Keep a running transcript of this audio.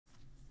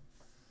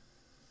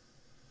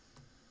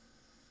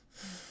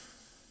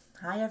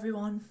Hi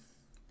everyone.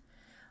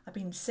 I've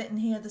been sitting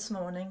here this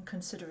morning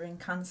considering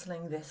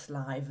cancelling this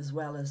live as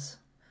well as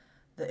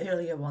the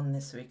earlier one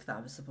this week that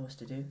I was supposed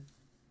to do.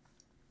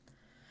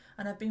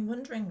 And I've been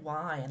wondering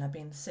why, and I've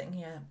been sitting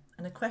here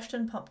and a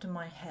question popped in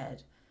my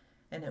head,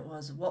 and it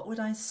was, what would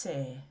I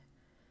say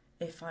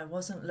if I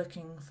wasn't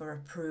looking for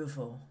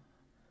approval?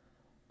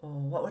 Or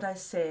what would I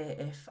say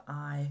if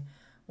I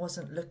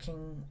wasn't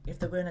looking, if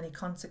there weren't any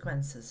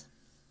consequences?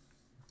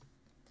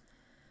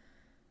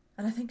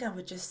 And I think I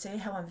would just say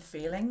how I'm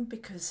feeling,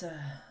 because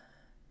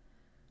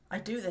I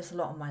do this a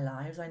lot in my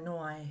lives. I know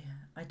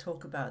I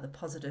talk about the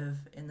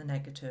positive in the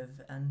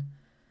negative, and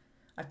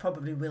I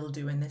probably will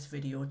do in this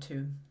video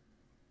too.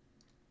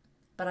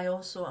 But I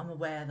also am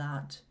aware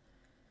that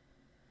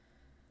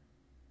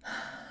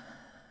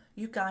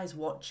you guys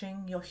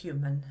watching, you're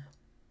human.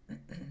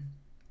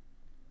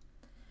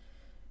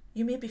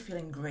 You may be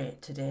feeling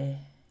great today.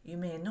 You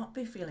may not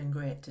be feeling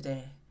great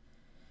today.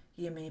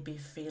 You may be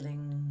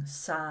feeling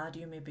sad,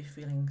 you may be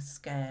feeling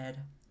scared.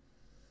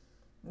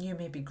 You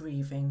may be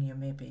grieving, you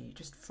may be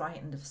just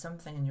frightened of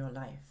something in your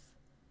life.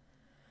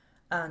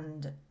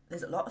 And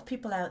there's a lot of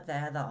people out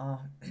there that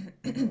are,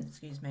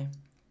 excuse me,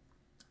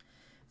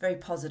 very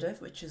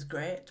positive, which is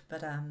great,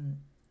 but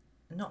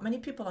not many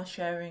people are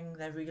sharing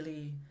their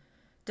really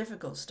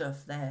difficult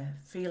stuff, their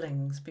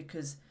feelings,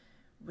 because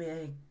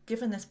we're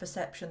given this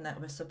perception that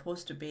we're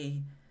supposed to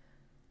be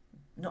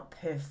not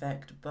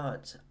perfect,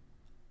 but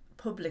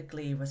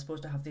publicly we're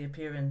supposed to have the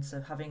appearance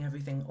of having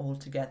everything all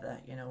together.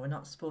 You know, we're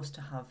not supposed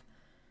to have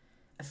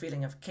a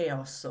feeling of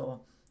chaos,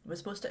 or we're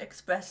supposed to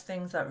express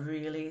things that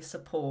really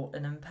support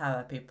and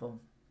empower people.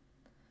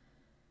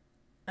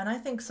 And I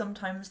think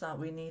sometimes that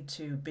we need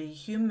to be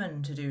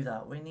human to do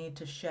that. We need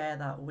to share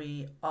that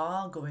we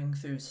are going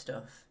through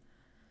stuff,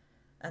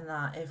 and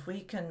that if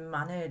we can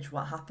manage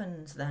what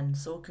happens, then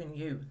so can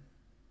you.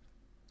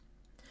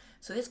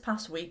 So this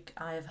past week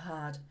I've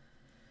had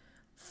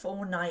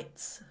 4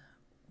 nights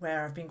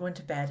where I've been going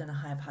to bed and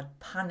I have had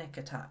panic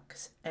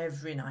attacks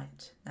every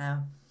night.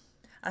 Now,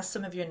 as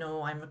some of you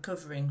know, I'm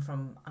recovering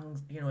from,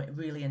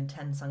 really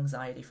intense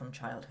anxiety from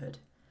childhood.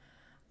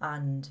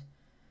 And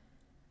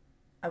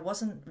I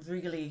didn't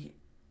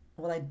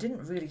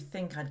really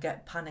think I'd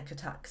get panic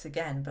attacks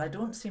again, but I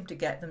don't seem to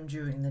get them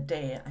during the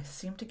day. I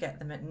seem to get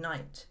them at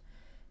night.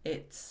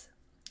 It's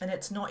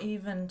not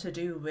even to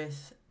do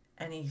with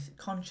any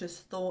conscious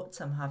thoughts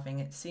I'm having.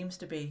 It seems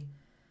to be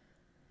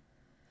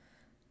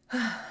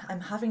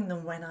I'm having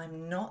them when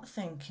I'm not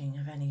thinking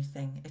of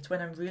anything. It's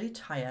when I'm really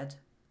tired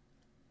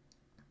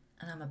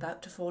and I'm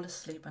about to fall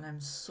asleep and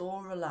I'm so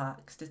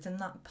relaxed. It's in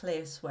that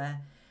place where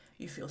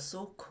you feel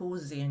so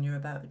cozy and you're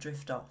about to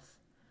drift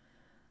off.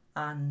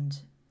 And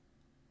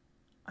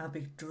I'll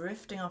be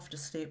drifting off to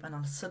sleep and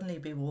I'll suddenly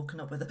be woken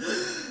up with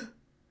a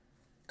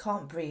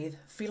can't breathe,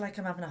 feel like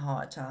I'm having a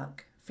heart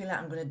attack, feel like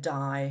I'm going to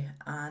die,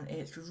 and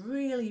it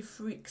really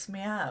freaks me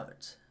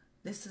out.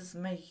 This is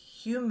my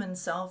human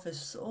self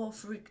is so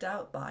freaked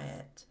out by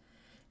it.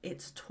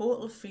 It's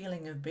total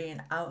feeling of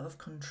being out of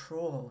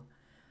control.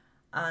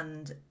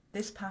 And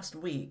this past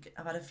week,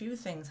 I've had a few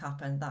things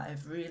happen that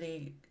have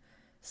really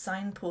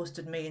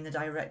signposted me in the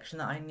direction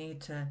that I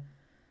need to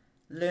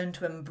learn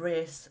to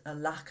embrace a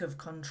lack of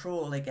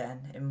control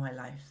again in my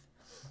life.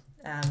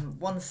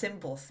 One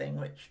simple thing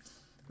which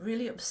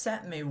really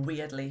upset me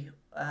weirdly,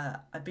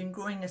 I've been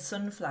growing a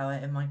sunflower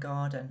in my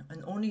garden,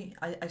 and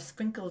I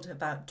sprinkled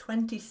about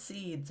 20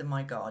 seeds in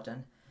my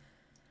garden,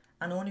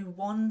 and only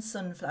one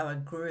sunflower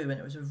grew, and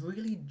it was a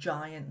really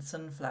giant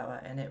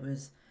sunflower, and it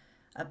was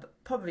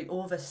probably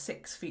over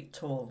 6 feet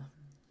tall,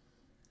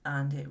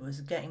 and it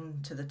was getting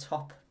to the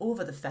top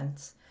over the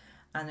fence,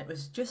 and it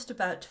was just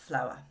about to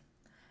flower,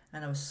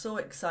 and I was so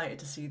excited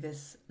to see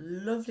this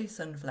lovely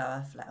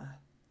sunflower flower.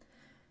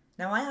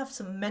 Now, I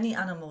have many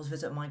animals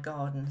visit my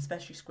garden,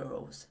 especially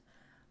squirrels,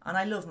 and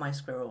I love my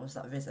squirrels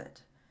that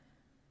visit.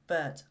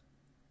 But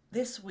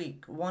this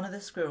week, one of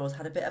the squirrels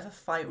had a bit of a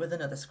fight with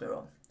another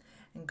squirrel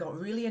and got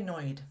really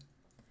annoyed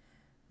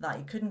that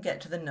he couldn't get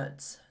to the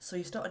nuts, so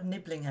he started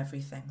nibbling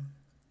everything.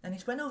 And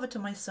he went over to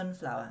my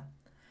sunflower,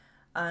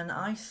 and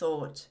I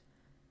thought,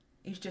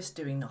 he's just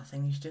doing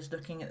nothing, he's just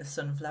looking at the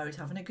sunflower, he's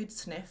having a good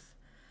sniff,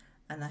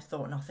 and I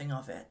thought nothing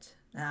of it.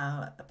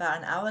 Now, about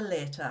an hour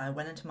later, I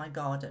went into my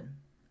garden,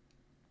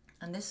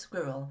 and this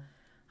squirrel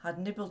had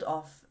nibbled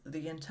off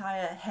the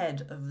entire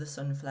head of the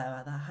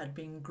sunflower that had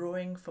been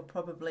growing for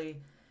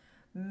probably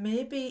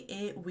maybe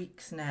 8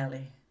 weeks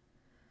nearly.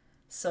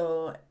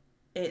 So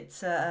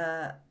it's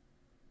a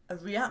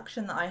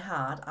reaction that I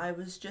had. I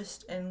was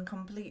just in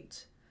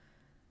complete...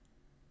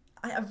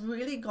 I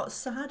really got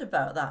sad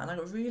about that, and I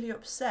got really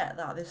upset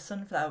that this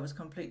sunflower was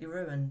completely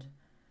ruined.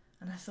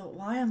 And I thought,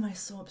 why am I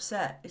so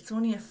upset? It's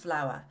only a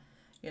flower.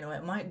 You know,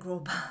 it might grow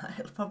back,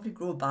 it'll probably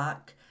grow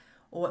back,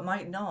 or it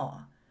might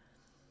not.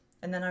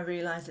 And then I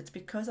realised it's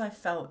because I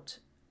felt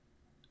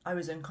I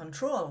was in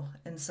control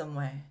in some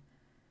way.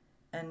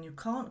 And you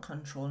can't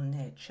control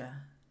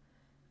nature.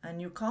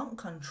 And you can't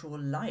control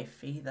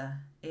life either.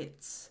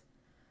 It's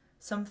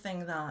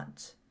something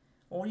that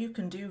all you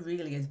can do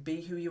really is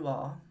be who you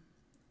are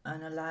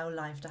and allow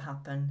life to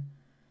happen,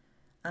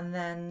 and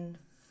then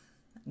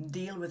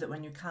deal with it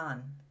when you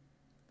can.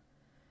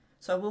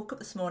 So I woke up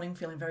this morning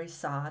feeling very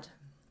sad,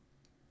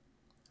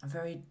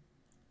 very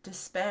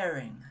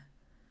despairing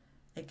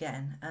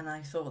again, and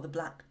I thought the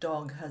black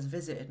dog has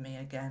visited me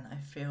again. I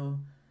feel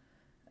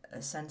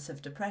a sense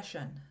of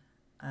depression.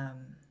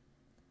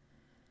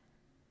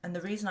 And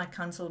the reason I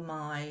cancelled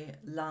my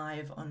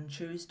live on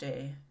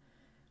Tuesday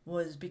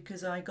was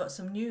because I got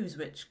some news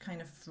which kind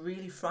of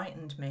really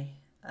frightened me.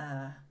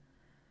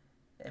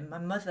 My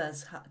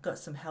mother's got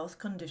some health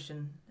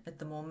condition at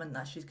the moment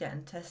that she's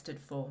getting tested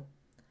for.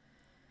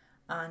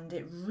 And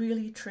it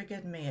really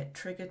triggered me. It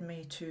triggered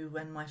me to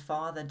when my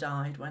father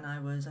died when I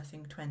was, I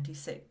think,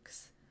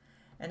 26.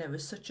 And it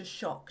was such a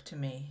shock to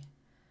me.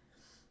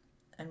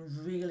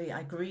 And really,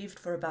 I grieved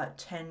for about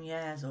 10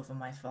 years over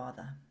my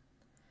father.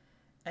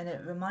 And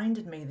it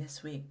reminded me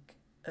this week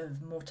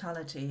of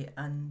mortality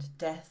and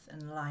death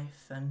and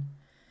life, and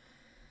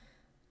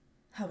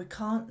how we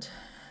can't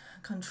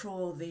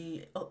control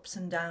the ups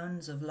and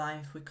downs of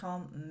life. We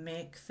can't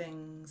make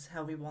things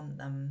how we want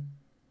them.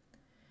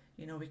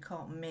 You know, we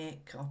can't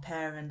make our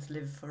parents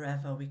live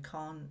forever. We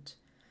can't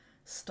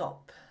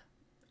stop,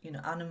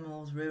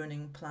 animals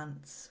ruining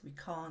plants. We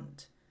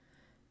can't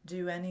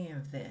do any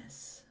of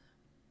this.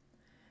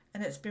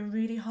 And it's been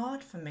really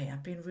hard for me.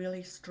 I've been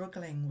really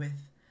struggling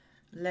with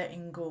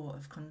letting go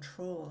of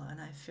control,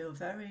 and I feel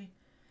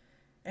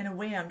in a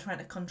way, I'm trying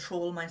to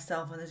control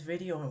myself on this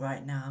video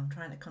right now. I'm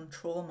trying to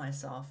control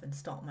myself and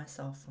stop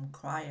myself from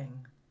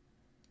crying.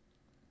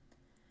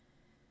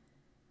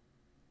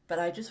 But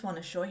I just want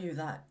to show you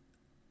that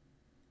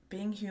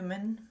being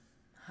human,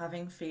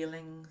 having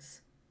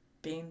feelings,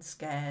 being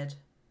scared,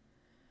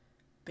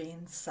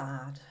 being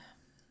sad,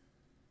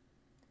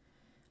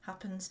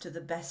 happens to the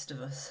best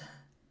of us.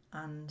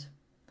 And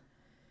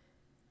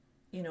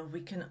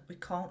we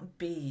can't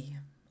be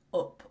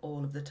up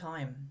all of the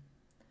time.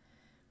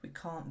 We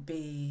can't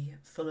be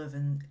full of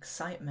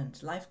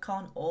excitement. Life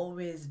can't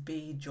always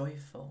be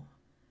joyful.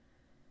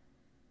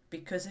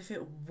 Because if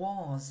it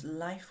was,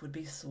 life would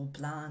be so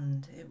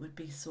bland. It would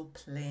be so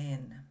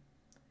plain.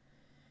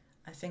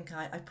 I think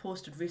I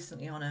posted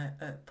recently on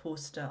a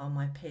poster on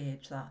my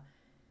page that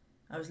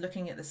I was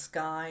looking at the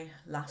sky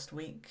last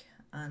week,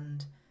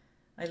 and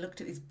I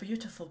looked at these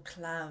beautiful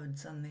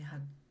clouds, and they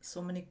had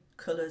so many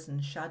colours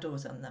and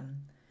shadows on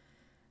them.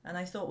 And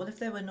I thought, well, if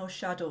there were no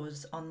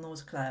shadows on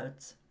those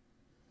clouds,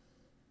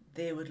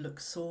 they would look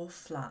so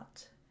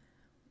flat.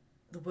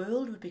 The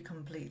world would be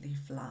completely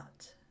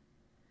flat.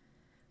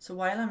 So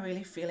while I'm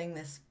really feeling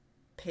this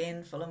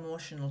painful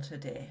emotional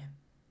today,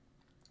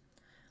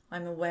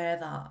 I'm aware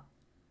that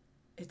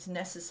it's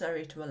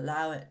necessary to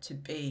allow it to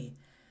be.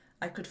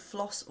 I could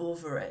floss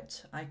over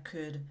it. I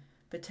could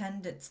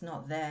pretend it's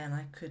not there, and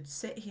I could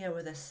sit here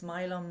with a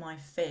smile on my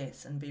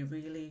face and be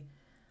really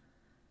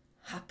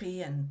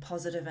happy and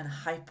positive and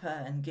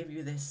hyper and give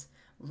you this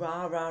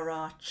rah rah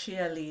rah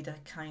cheerleader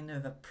kind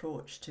of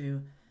approach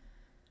to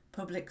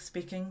public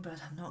speaking, but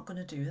I'm not going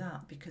to do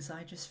that because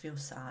I just feel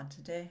sad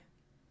today.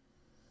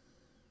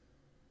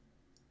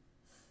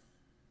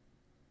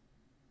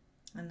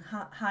 And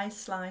hi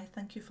Sly,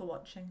 thank you for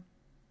watching.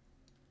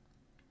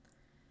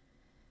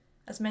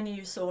 As many of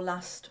you saw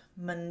last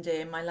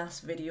Monday, my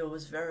last video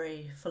was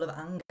very full of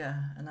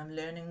anger, and I'm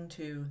learning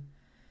to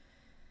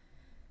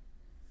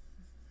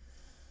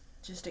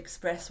just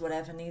express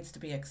whatever needs to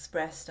be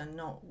expressed and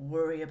not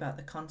worry about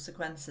the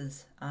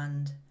consequences.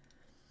 And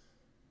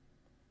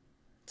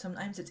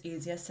sometimes it's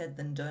easier said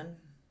than done.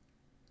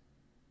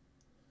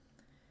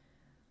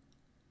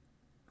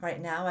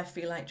 Right now I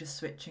feel like just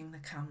switching the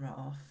camera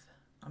off.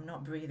 I'm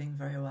not breathing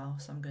very well,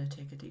 so I'm going to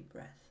take a deep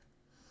breath.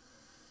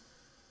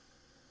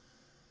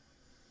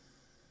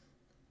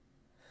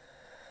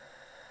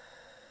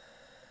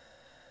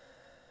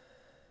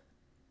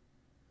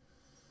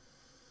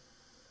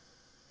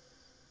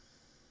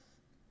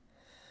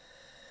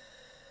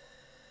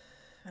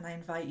 And I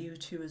invite you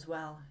to as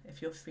well,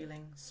 if you're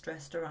feeling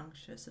stressed or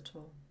anxious at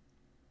all.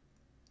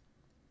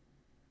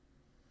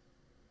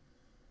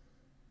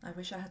 I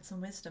wish I had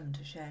some wisdom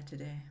to share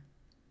today.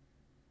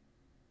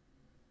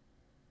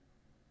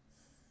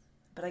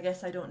 But I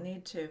guess I don't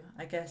need to.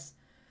 I guess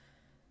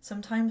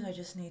sometimes I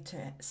just need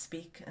to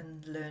speak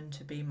and learn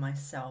to be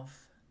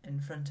myself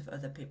in front of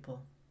other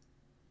people.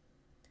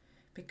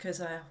 Because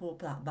I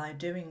hope that by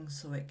doing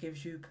so, it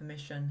gives you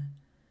permission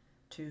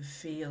to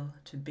feel,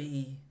 to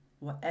be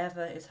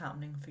whatever is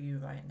happening for you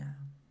right now.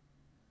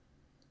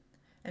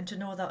 And to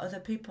know that other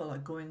people are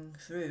going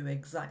through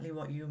exactly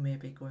what you may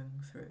be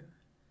going through.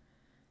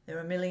 There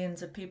are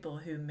millions of people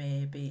who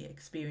may be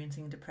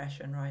experiencing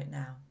depression right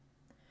now,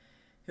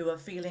 who are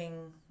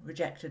feeling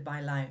rejected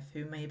by life,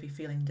 who may be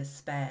feeling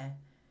despair,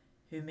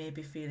 who may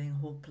be feeling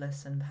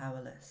hopeless and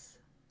powerless.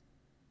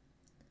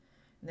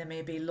 And there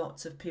may be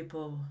lots of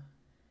people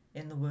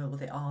in the world,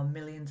 there are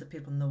millions of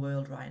people in the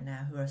world right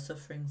now who are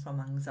suffering from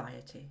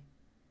anxiety.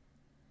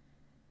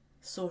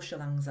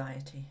 Social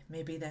anxiety.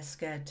 Maybe they're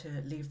scared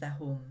to leave their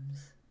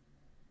homes.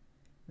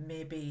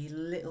 Maybe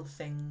little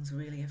things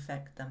really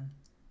affect them.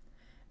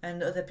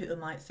 And other people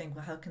might think,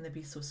 well, how can they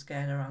be so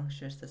scared or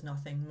anxious? There's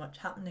nothing much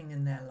happening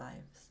in their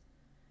lives.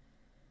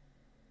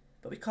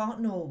 But we can't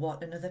know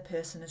what another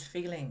person is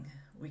feeling.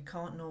 We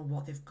can't know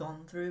what they've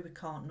gone through. We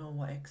can't know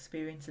what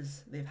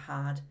experiences they've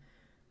had.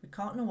 We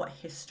can't know what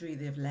history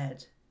they've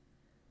led.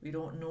 We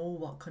don't know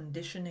what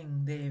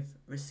conditioning they've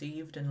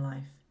received in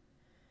life.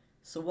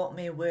 So what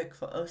may work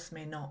for us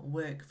may not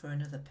work for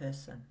another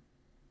person.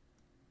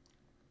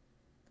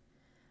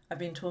 I've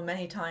been told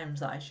many times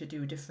that I should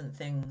do different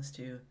things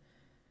to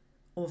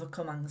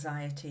overcome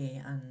anxiety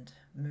and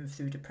move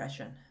through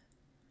depression.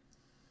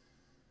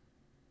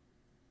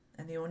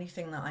 And the only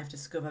thing that I've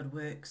discovered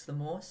works the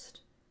most,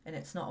 and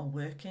it's not a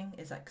working,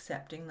 is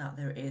accepting that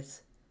there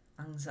is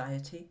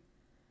anxiety,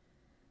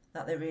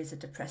 that there is a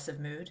depressive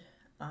mood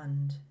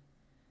and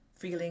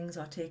feelings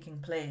are taking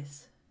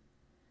place,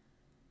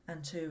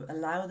 and to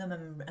allow them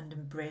and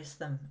embrace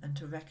them, and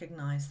to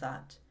recognize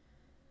that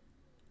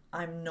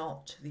I'm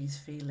not these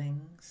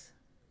feelings.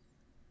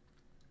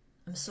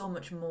 I'm so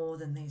much more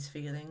than these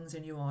feelings,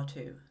 and you are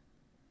too.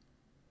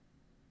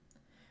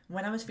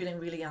 When I was feeling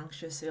really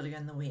anxious earlier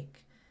in the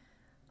week,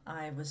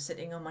 I was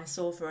sitting on my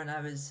sofa and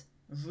I was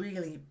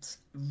really,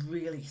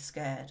 really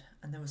scared,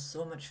 and there was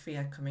so much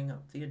fear coming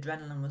up. The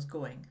adrenaline was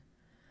going.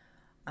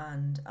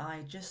 And I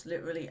just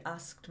literally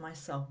asked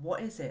myself,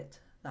 what is it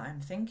that I'm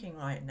thinking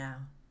right now?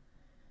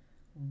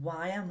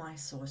 Why am I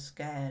so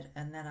scared?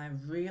 And then I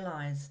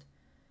realized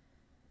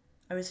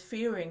I was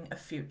fearing a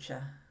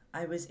future.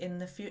 I was in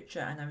the future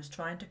and I was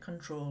trying to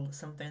control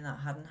something that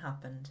hadn't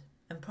happened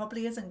and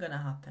probably isn't going to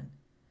happen.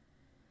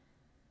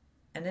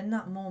 And in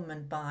that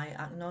moment, by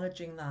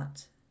acknowledging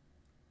that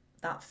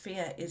that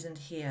fear isn't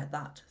here,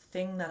 that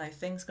thing that I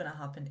think is going to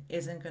happen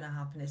isn't going to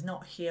happen, it's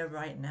not here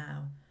right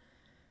now.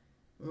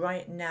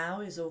 Right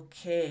now is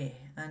okay.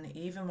 And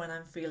even when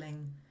I'm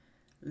feeling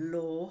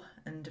low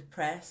and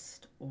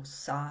depressed or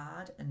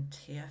sad and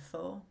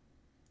tearful,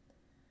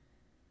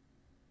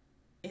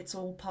 it's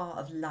all part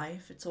of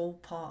life. It's all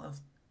part of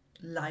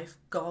life,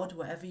 God,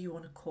 whatever you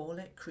want to call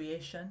it,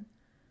 creation.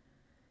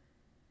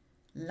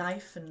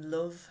 Life and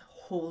love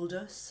hold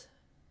us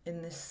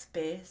in this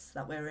space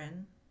that we're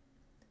in.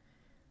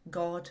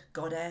 God,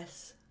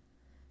 Goddess,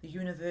 the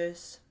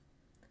universe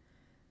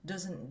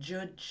doesn't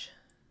judge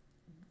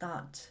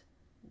that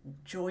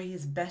joy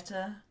is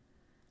better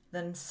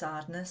than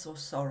sadness or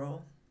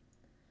sorrow.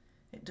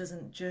 It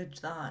doesn't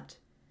judge that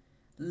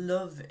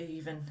love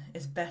even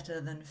is better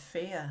than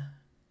fear.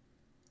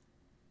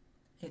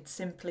 It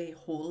simply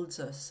holds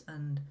us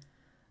and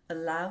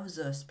allows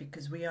us,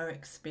 because we are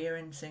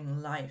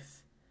experiencing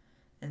life,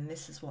 and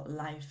this is what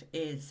life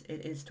is.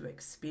 It is to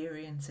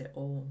experience it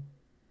all.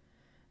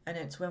 And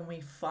it's when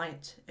we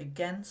fight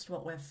against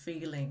what we're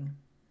feeling,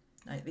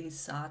 like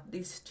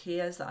these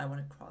tears that I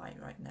want to cry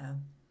right now,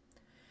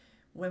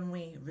 when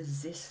we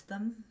resist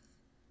them,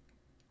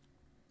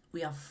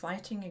 we are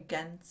fighting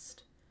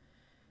against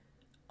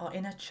our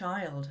inner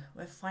child.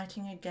 We're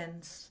fighting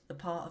against the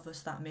part of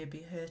us that may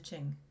be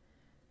hurting,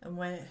 and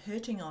we're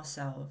hurting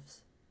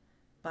ourselves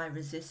by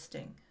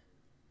resisting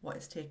what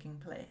is taking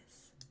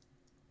place.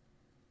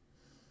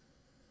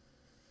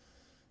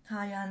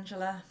 Hi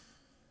Angela,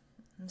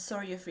 I'm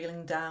sorry you're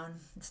feeling down.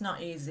 It's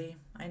not easy,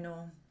 I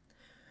know.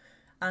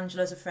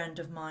 Angela's a friend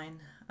of mine,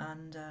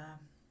 and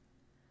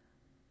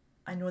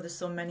I know there's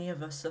so many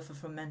of us suffer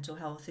from mental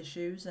health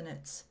issues, and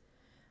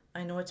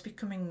I know it's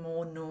becoming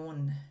more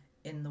known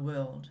in the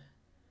world.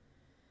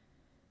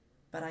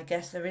 But I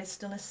guess there is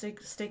still a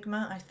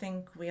stigma. I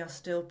think we are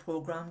still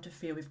programmed to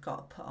feel we've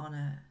got to put on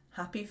a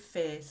happy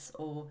face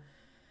or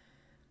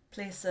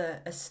place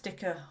a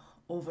sticker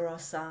over our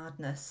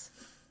sadness,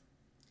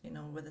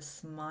 with a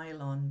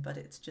smile on, but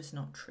it's just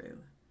not true.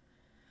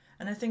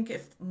 And I think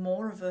if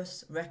more of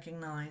us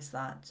recognize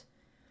that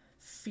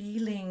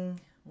feeling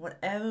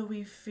whatever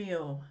we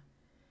feel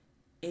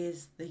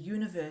is the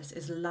universe,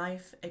 is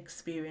life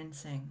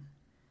experiencing,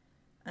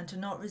 and to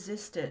not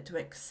resist it, to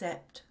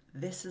accept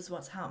this is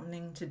what's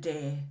happening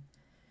today.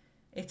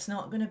 It's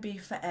not going to be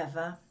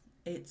forever.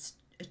 It's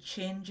a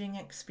changing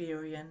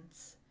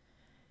experience.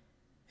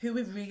 Who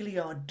we really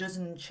are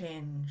doesn't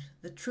change.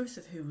 The truth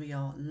of who we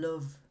are,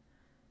 love,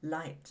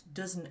 light,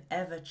 doesn't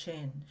ever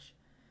change.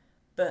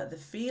 But the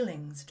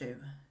feelings do,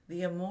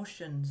 the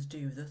emotions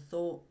do, the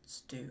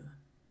thoughts do.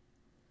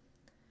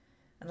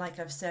 And like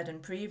I've said in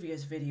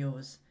previous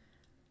videos,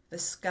 the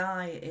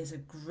sky is a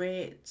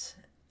great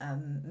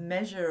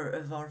measure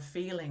of our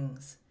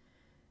feelings.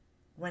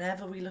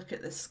 Whenever we look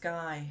at the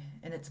sky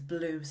and it's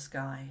blue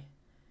sky,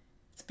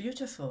 it's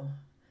beautiful,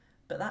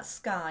 but that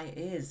sky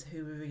is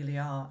who we really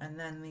are. And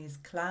then these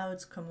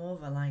clouds come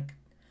over like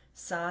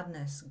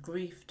sadness,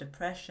 grief,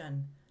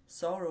 depression,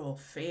 sorrow,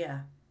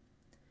 fear,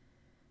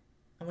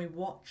 and we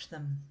watch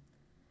them.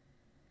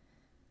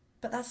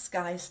 But that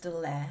sky is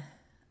still there,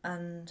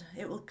 and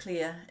it will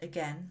clear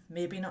again,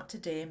 maybe not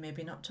today,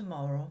 maybe not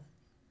tomorrow,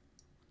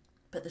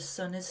 but the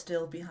sun is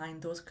still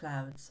behind those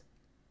clouds.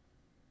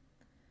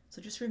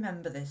 So just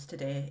remember this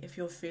today, if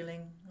you're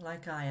feeling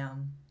like I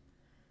am,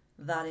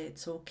 that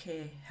it's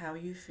okay how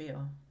you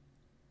feel.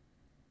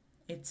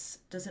 It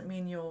doesn't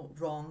mean you're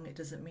wrong, it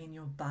doesn't mean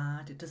you're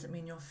bad, it doesn't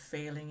mean you're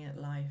failing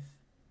at life.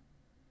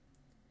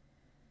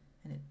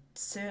 And it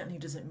certainly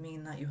doesn't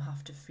mean that you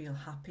have to feel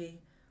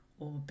happy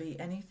or be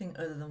anything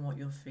other than what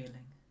you're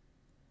feeling.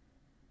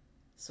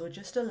 So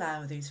just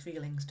allow these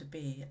feelings to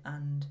be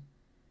and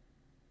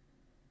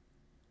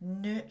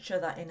nurture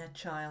that inner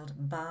child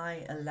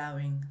by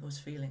allowing those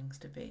feelings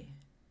to be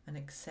and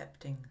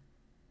accepting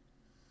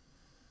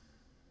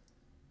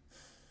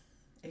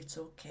it's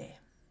okay.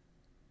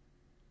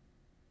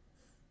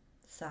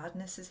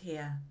 Sadness is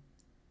here.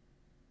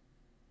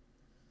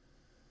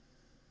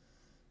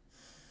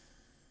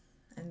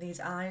 And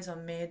these eyes are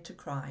made to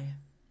cry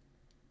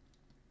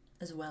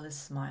as well as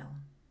smile.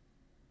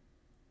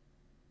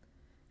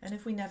 And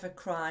if we never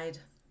cried,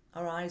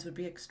 our eyes would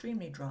be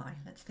extremely dry.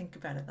 Let's think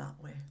about it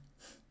that way.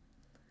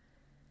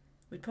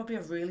 We'd probably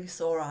have really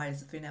sore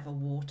eyes if we never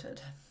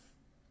watered.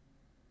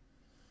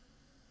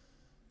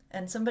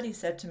 And somebody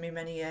said to me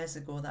many years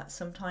ago that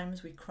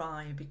sometimes we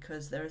cry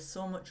because there is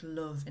so much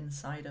love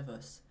inside of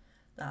us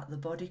that the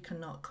body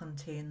cannot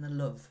contain the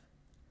love,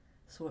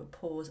 so it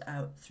pours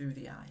out through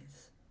the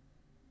eyes.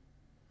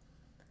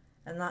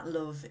 And that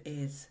love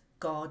is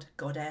God,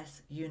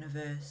 Goddess,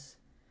 universe,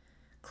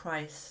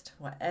 Christ,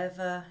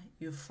 whatever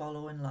you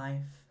follow in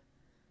life.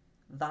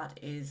 That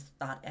is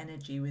that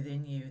energy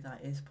within you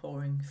that is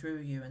pouring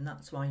through you, and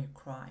that's why you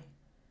cry.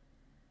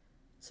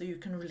 So you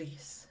can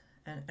release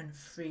and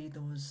free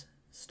those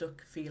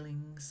stuck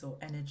feelings or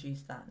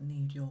energies that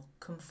need your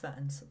comfort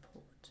and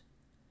support.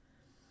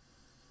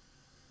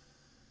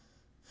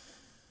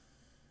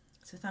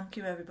 So thank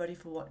you everybody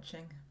for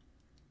watching.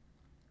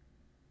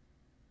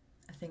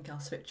 I think I'll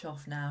switch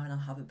off now and I'll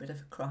have a bit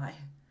of a cry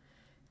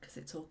because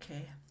it's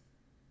okay.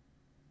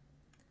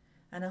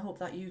 And I hope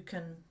that you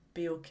can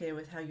be okay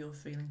with how you're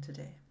feeling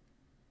today.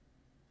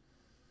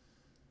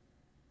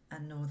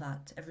 And know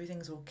that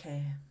everything's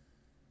okay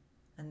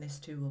and this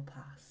too will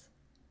pass.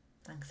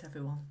 Thanks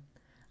everyone.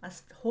 I'll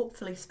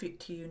hopefully speak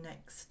to you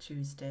next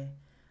Tuesday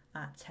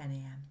at 10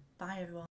 AM. Bye everyone.